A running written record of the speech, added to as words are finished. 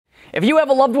If you have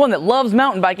a loved one that loves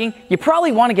mountain biking, you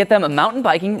probably want to get them a mountain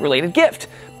biking related gift.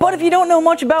 But if you don't know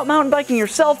much about mountain biking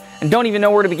yourself and don't even know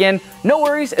where to begin, no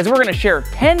worries, as we're going to share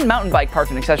 10 mountain bike parts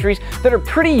and accessories that are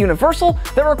pretty universal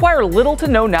that require little to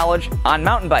no knowledge on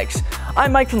mountain bikes.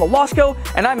 I'm Mike from the Losco,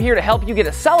 and I'm here to help you get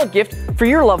a solid gift for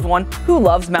your loved one who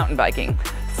loves mountain biking.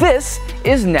 This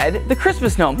is Ned, the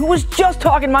Christmas gnome, who was just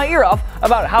talking my ear off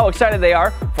about how excited they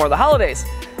are for the holidays.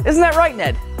 Isn't that right,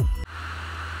 Ned?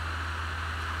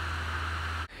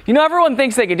 You know, everyone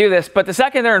thinks they could do this, but the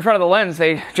second they're in front of the lens,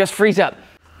 they just freeze up.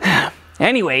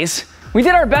 Anyways, we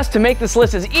did our best to make this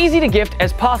list as easy to gift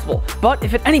as possible, but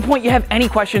if at any point you have any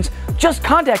questions, just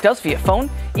contact us via phone,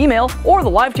 email, or the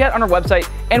live chat on our website,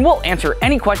 and we'll answer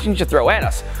any questions you throw at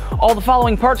us. All the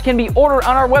following parts can be ordered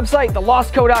on our website,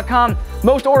 thelostco.com.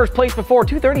 Most orders placed before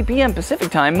 2:30 p.m. Pacific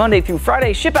time, Monday through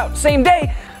Friday, ship out same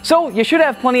day, so you should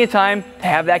have plenty of time to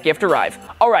have that gift arrive.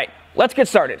 All right, let's get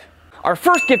started. Our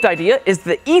first gift idea is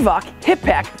the EVOC Hip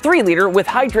Pack 3-liter with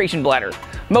hydration bladder.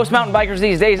 Most mountain bikers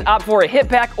these days opt for a hip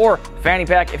pack, or fanny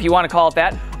pack if you want to call it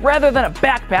that, rather than a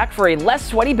backpack for a less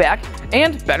sweaty back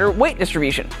and better weight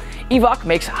distribution. EVOC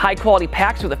makes high quality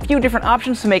packs with a few different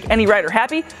options to make any rider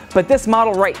happy, but this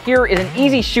model right here is an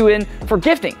easy shoe-in for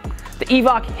gifting. The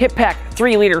EVOC Hip Pack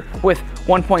 3-liter with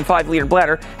 1.5 liter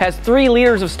bladder has 3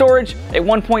 liters of storage, a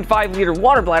 1.5 liter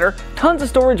water bladder, tons of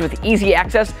storage with easy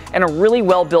access, and a really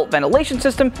well built ventilation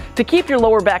system to keep your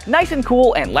lower back nice and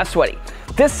cool and less sweaty.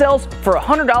 This sells for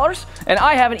 $100, and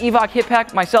I have an EVOC Hip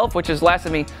Pack myself, which has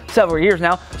lasted me several years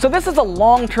now, so this is a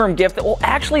long-term gift that will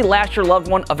actually last your loved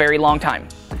one a very long time.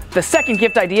 The second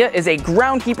gift idea is a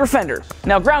Groundkeeper fender.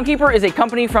 Now, Groundkeeper is a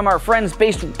company from our friends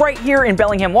based right here in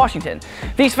Bellingham, Washington.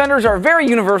 These fenders are very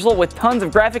universal with tons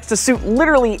of graphics to suit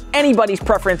literally anybody's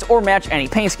preference or match any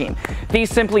paint scheme.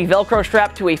 These simply Velcro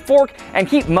strap to a fork and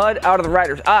keep mud out of the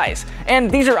rider's eyes. And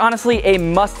these are honestly a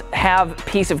must-have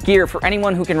piece of gear for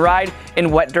anyone who can ride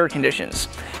in wet dirt conditions.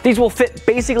 These will fit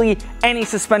basically any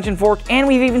suspension fork, and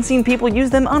we've even seen people use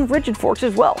them on rigid forks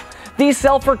as well. These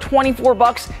sell for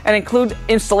 $24 and include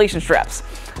installation straps.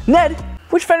 Ned,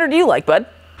 which fender do you like, bud?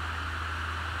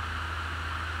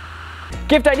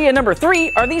 Gift idea number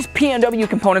 3 are these P&W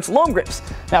Components Loam grips.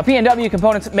 Now, P&W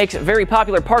Components makes very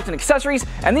popular parts and accessories,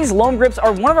 and these Loam grips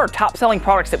are one of our top selling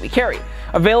products that we carry.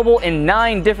 Available in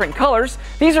 9 different colors,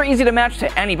 these are easy to match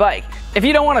to any bike. If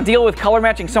you don't want to deal with color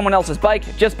matching someone else's bike,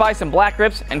 just buy some black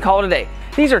grips and call it a day.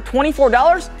 These are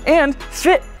 $24 and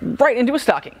fit right into a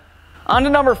stocking. On to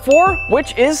number 4,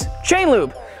 which is chain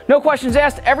lube. No questions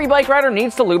asked, every bike rider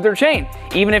needs to lube their chain.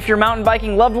 Even if your mountain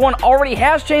biking loved one already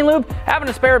has chain lube, having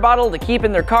a spare bottle to keep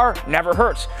in their car never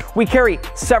hurts. We carry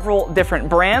several different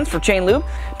brands for chain lube.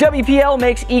 WPL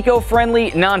makes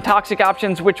eco-friendly, non-toxic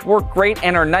options which work great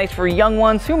and are nice for young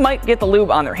ones who might get the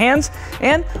lube on their hands.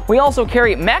 And we also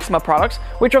carry Maxima products,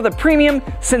 which are the premium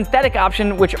synthetic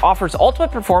option which offers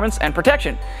ultimate performance and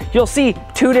protection. You'll see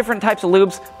 2 different types of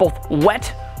lubes, both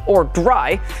wet or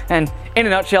dry, and in a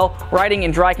nutshell, riding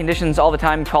in dry conditions all the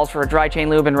time calls for a dry chain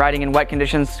lube, and riding in wet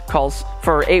conditions calls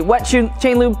for a wet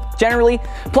chain lube generally,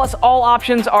 plus all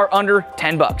options are under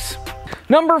 $10.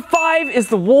 Number 5 is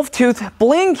the Wolf Tooth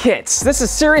Bling kits. This is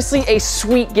seriously a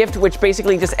sweet gift which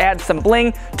basically just adds some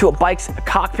bling to a bike's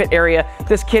cockpit area.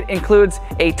 This kit includes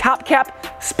a top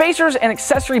cap, spacers, and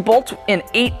accessory bolts in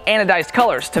 8 anodized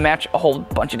colors to match a whole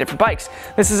bunch of different bikes.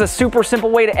 This is a super simple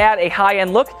way to add a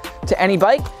high-end look to any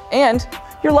bike, and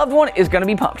your loved one is going to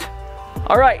be pumped.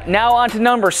 All right, now on to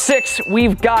number 6.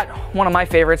 We've got one of my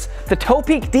favorites, the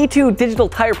Topeak D2 digital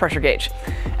tire pressure gauge.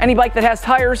 Any bike that has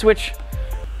tires, which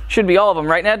should be all of them,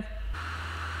 right, Ned?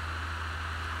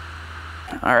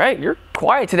 All right, you're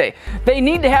quiet today. They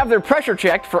need to have their pressure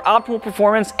checked for optimal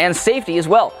performance and safety as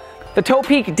well. The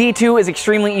Topeak D2 is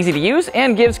extremely easy to use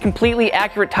and gives completely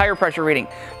accurate tire pressure reading.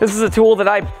 This is a tool that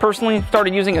I personally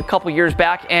started using a couple years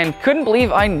back and couldn't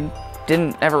believe I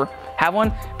didn't ever have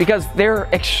one because they're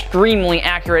extremely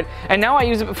accurate, and now I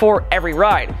use it before every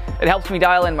ride. It helps me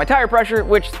dial in my tire pressure,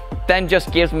 which then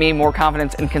just gives me more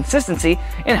confidence and consistency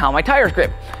in how my tires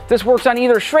grip. This works on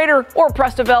either Schrader or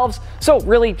Presta valves, so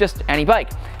really just any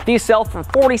bike. These sell for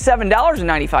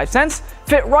 $47.95,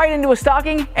 fit right into a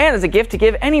stocking, and is a gift to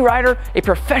give any rider a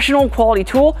professional quality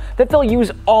tool that they'll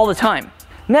use all the time.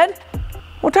 Ned,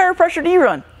 what tire pressure do you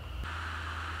run?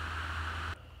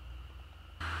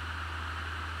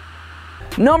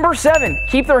 Number 7,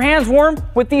 keep their hands warm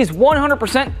with these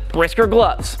 100% Brisker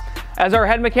gloves. As our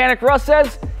head mechanic Russ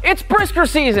says, it's Brisker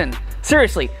season.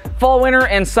 Seriously, Fall, winter,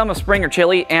 and some of spring are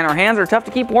chilly, and our hands are tough to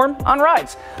keep warm on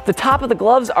rides. The top of the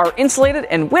gloves are insulated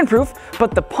and windproof,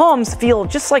 but the palms feel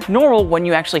just like normal when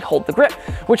you actually hold the grip,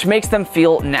 which makes them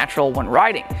feel natural when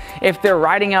riding. If they're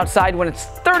riding outside when it's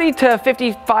 30 to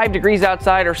 55 degrees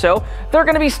outside or so, they're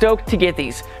going to be stoked to get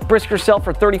these. Briskers sell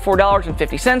for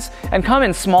 $34.50 and come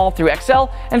in small through XL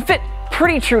and fit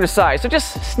pretty true to size, so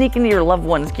just sneak into your loved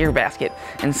one's gear basket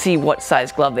and see what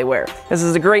size glove they wear. This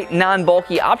is a great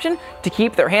non-bulky option to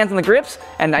keep their hands on the grips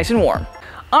and nice and warm.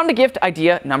 On to gift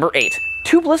idea number 8,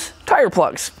 tubeless tire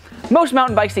plugs. Most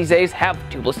mountain bikes these days have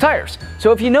tubeless tires,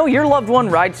 so if you know your loved one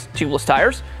rides tubeless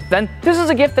tires, then this is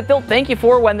a gift that they'll thank you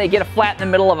for when they get a flat in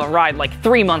the middle of a ride like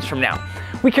 3 months from now.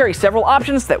 We carry several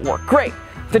options that work great.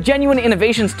 The Genuine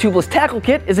Innovations Tubeless Tackle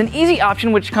Kit is an easy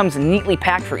option which comes neatly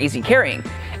packed for easy carrying,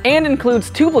 and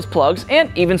includes tubeless plugs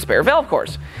and even spare valve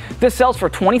cores. This sells for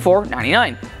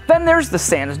 $24.99. Then there's the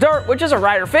Sans Dart, which is a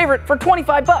rider favorite for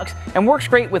 25 bucks and works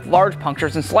great with large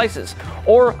punctures and slices.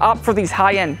 Or opt for these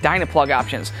high-end Dynaplug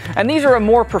options, and these are a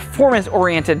more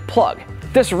performance-oriented plug.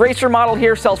 This racer model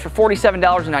here sells for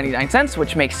 $47.99,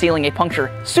 which makes sealing a puncture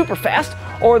super fast.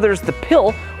 Or there's the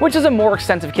Pill, which is a more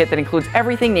extensive kit that includes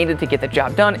everything needed to get the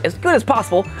job done as good as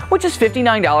possible, which is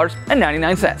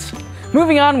 $59.99.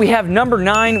 Moving on, we have number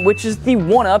 9, which is the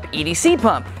OneUp EDC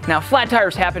pump. Now, flat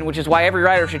tires happen, which is why every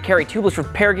rider should carry tubeless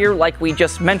repair gear like we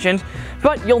just mentioned,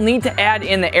 but you'll need to add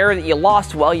in the air that you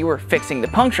lost while you were fixing the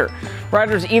puncture.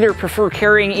 Riders either prefer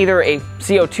carrying either a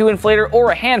CO2 inflator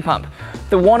or a hand pump.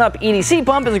 The OneUp EDC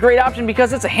pump is a great option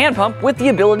because it's a hand pump with the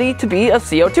ability to be a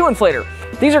CO2 inflator.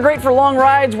 These are great for long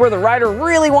rides where the rider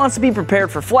really wants to be prepared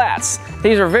for flats.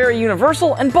 These are very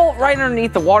universal and bolt right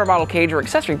underneath the water bottle cage or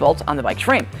accessory bolts on the bike's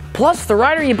frame. Plus, the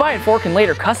rider you buy it for can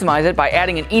later customize it by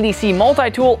adding an EDC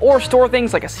multi-tool or store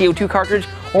things like a CO2 cartridge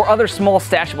or other small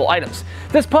stashable items.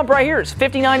 This pump right here is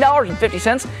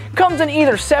 $59.50, comes in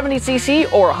either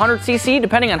 70cc or 100cc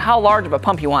depending on how large of a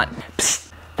pump you want.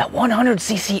 Psst, that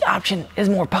 100cc option is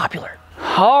more popular.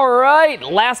 Alright,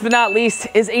 last but not least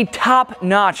is a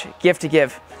top-notch gift to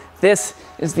give. This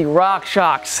is the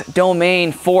RockShox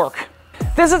Domain fork.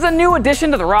 This is a new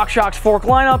addition to the RockShox fork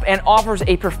lineup and offers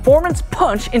a performance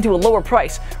punch into a lower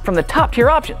price from the top tier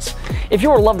options. If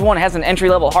your loved one has an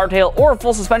entry-level hardtail or a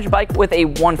full suspension bike with a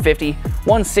 150,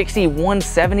 160,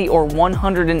 170, or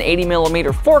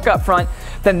 180mm fork up front,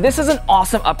 then this is an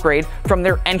awesome upgrade from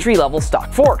their entry-level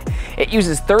stock fork. It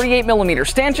uses 38mm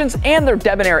stanchions and their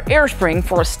debonair air spring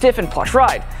for a stiff and plush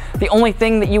ride. The only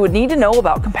thing that you would need to know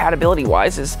about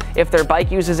compatibility-wise is if their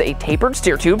bike uses a tapered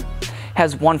steer tube,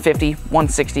 has 150,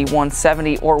 160,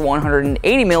 170, or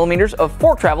 180mm of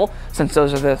fork travel, since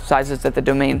those are the sizes that the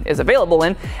Domain is available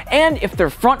in, and if their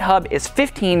front hub is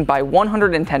 15 by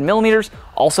 110mm,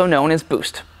 also known as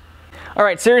Boost.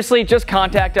 Alright, seriously, just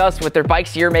contact us with their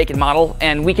bike's year, make, and model,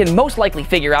 and we can most likely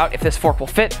figure out if this fork will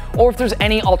fit, or if there's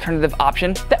any alternative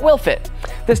option that will fit.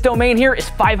 This Domain here is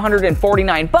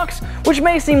 $549, which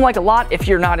may seem like a lot if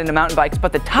you're not into mountain bikes,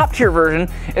 but the top tier version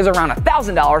is around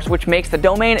 $1,000, which makes the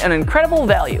Domain an incredible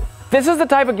value. This is the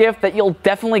type of gift that you'll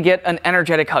definitely get an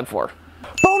energetic hug for.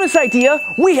 Bonus idea,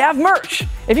 we have merch!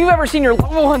 If you've ever seen your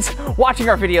loved ones watching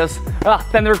our videos,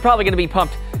 then they're probably going to be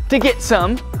pumped to get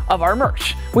some of our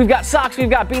merch. We've got socks, we've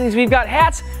got beanies, we've got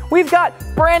hats, we've got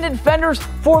branded Fenders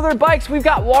for their bikes, we've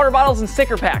got water bottles and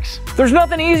sticker packs. There's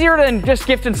nothing easier than just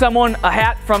gifting someone a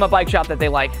hat from a bike shop that they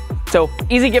like. So,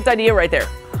 easy gift idea right there.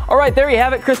 Alright, there you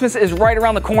have it. Christmas is right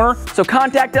around the corner, so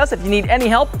contact us if you need any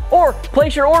help, or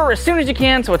place your order as soon as you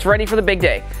can so it's ready for the big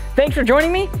day. Thanks for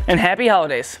joining me, and happy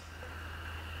holidays.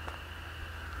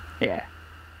 Yeah.